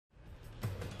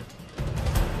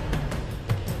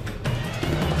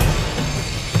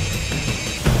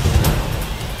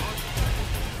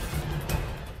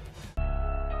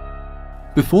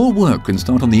Before work can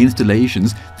start on the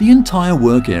installations, the entire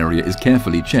work area is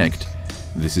carefully checked.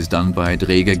 This is done by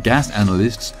Dräger gas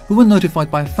analysts who are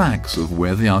notified by fax of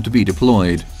where they are to be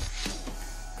deployed.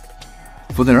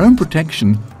 For their own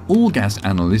protection, all gas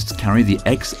analysts carry the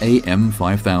XAM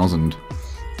 5000.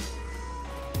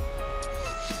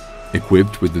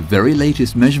 Equipped with the very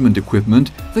latest measurement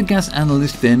equipment, the gas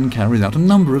analyst then carries out a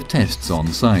number of tests on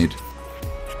site.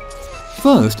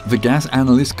 First, the gas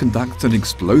analyst conducts an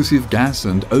explosive gas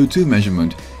and O2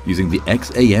 measurement using the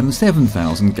XAM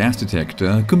 7000 gas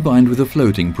detector combined with a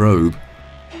floating probe.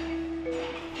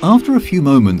 After a few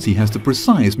moments, he has the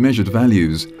precise measured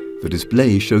values. The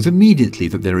display shows immediately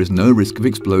that there is no risk of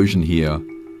explosion here.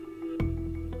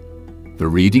 The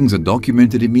readings are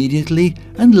documented immediately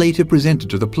and later presented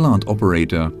to the plant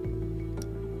operator.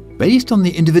 Based on the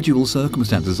individual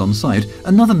circumstances on site,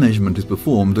 another measurement is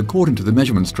performed according to the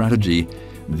measurement strategy.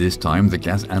 This time the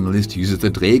gas analyst uses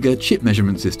the Dräger Chip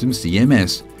Measurement System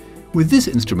CMS. With this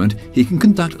instrument, he can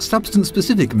conduct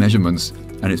substance-specific measurements,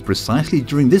 and it's precisely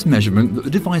during this measurement that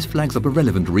the device flags up a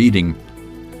relevant reading.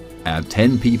 At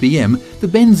 10 ppm, the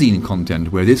benzene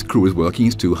content where this crew is working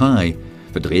is too high.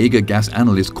 The Dräger gas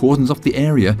analyst cordons off the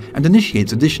area and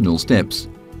initiates additional steps.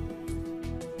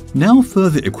 Now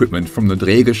further equipment from the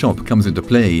Dräger shop comes into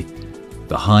play.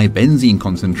 The high benzene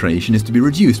concentration is to be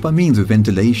reduced by means of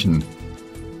ventilation.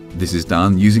 This is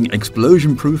done using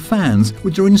explosion-proof fans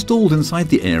which are installed inside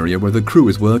the area where the crew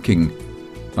is working.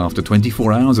 After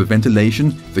 24 hours of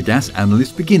ventilation, the gas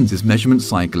analyst begins his measurement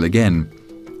cycle again.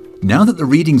 Now that the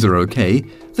readings are okay,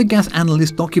 the gas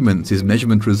analyst documents his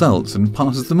measurement results and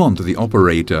passes them on to the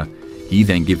operator. He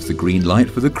then gives the green light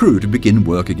for the crew to begin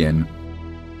work again.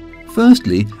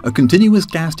 Firstly, a continuous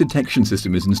gas detection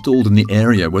system is installed in the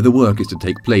area where the work is to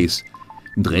take place.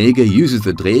 Dräger uses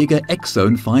the Dräger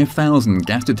X-Zone 5000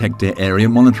 gas detector area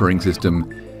monitoring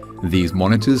system. These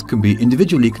monitors can be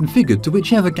individually configured to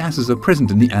whichever gases are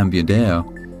present in the ambient air.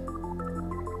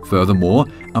 Furthermore,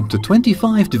 up to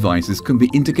 25 devices can be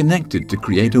interconnected to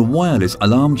create a wireless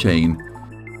alarm chain.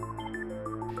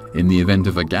 In the event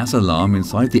of a gas alarm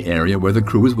inside the area where the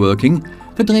crew is working,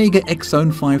 the Dräger X-Zone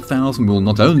 5000 will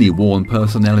not only warn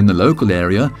personnel in the local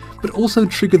area, but also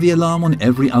trigger the alarm on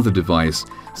every other device,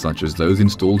 such as those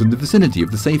installed in the vicinity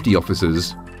of the safety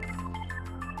officers.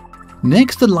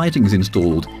 Next, the lighting is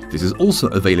installed. This is also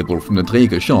available from the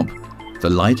Dräger shop. The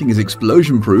lighting is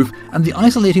explosion-proof and the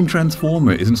isolating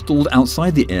transformer is installed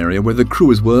outside the area where the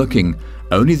crew is working.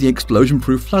 Only the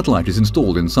explosion-proof floodlight is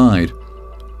installed inside.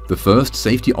 The first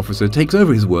safety officer takes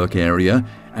over his work area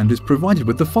and is provided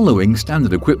with the following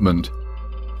standard equipment.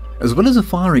 As well as a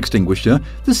fire extinguisher,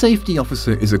 the safety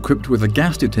officer is equipped with a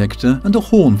gas detector and a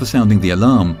horn for sounding the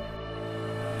alarm.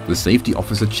 The safety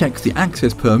officer checks the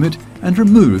access permit and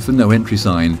removes the no entry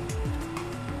sign.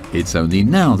 It's only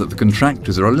now that the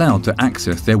contractors are allowed to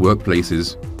access their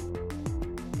workplaces.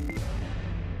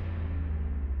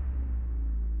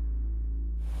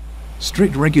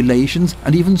 Strict regulations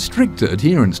and even stricter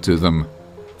adherence to them.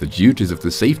 The duties of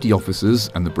the safety officers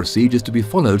and the procedures to be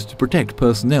followed to protect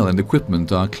personnel and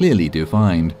equipment are clearly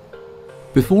defined.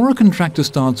 Before a contractor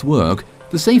starts work,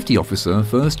 the safety officer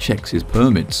first checks his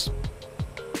permits.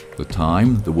 The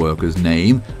time, the worker's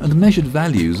name, and measured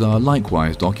values are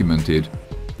likewise documented.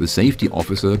 The safety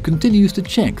officer continues to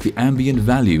check the ambient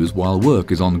values while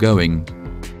work is ongoing.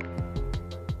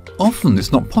 Often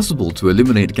it's not possible to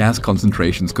eliminate gas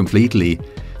concentrations completely.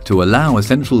 To allow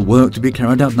essential work to be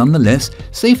carried out nonetheless,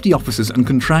 safety officers and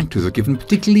contractors are given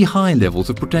particularly high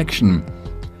levels of protection.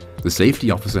 The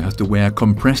safety officer has to wear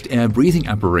compressed air breathing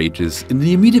apparatus in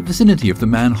the immediate vicinity of the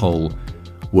manhole.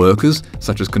 Workers,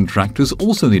 such as contractors,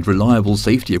 also need reliable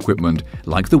safety equipment,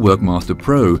 like the Workmaster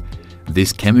Pro.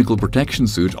 This chemical protection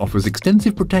suit offers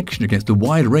extensive protection against a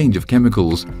wide range of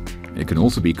chemicals. It can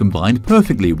also be combined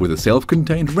perfectly with a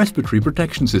self-contained respiratory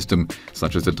protection system,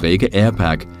 such as the Dräger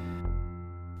AirPack.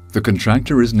 The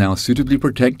contractor is now suitably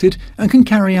protected and can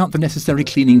carry out the necessary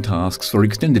cleaning tasks for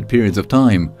extended periods of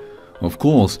time. Of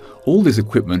course, all this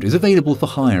equipment is available for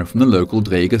hire from the local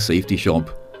Dräger safety shop.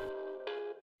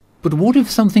 But what if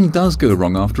something does go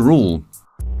wrong after all?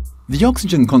 The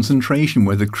oxygen concentration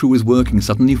where the crew is working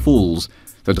suddenly falls.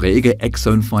 The Dräger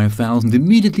X-Zone 5000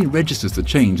 immediately registers the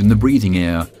change in the breathing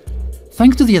air.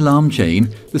 Thanks to the alarm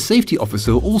chain, the safety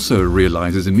officer also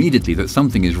realizes immediately that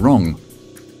something is wrong.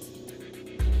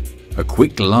 A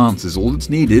quick glance is all that's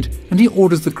needed, and he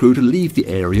orders the crew to leave the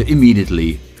area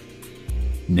immediately.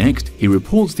 Next, he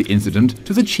reports the incident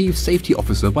to the chief safety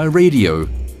officer by radio.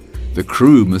 The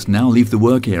crew must now leave the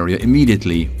work area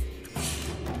immediately.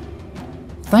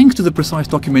 Thanks to the precise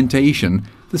documentation,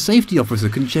 the safety officer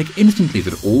can check instantly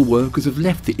that all workers have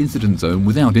left the incident zone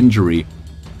without injury.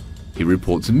 He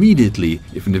reports immediately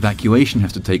if an evacuation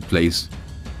has to take place.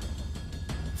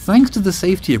 Thanks to the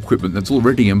safety equipment that's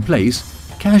already in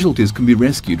place, casualties can be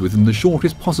rescued within the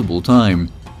shortest possible time.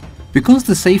 Because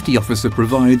the safety officer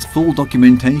provides full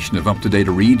documentation of up-to-date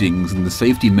readings and the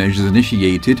safety measures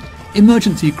initiated,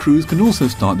 emergency crews can also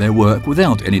start their work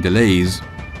without any delays.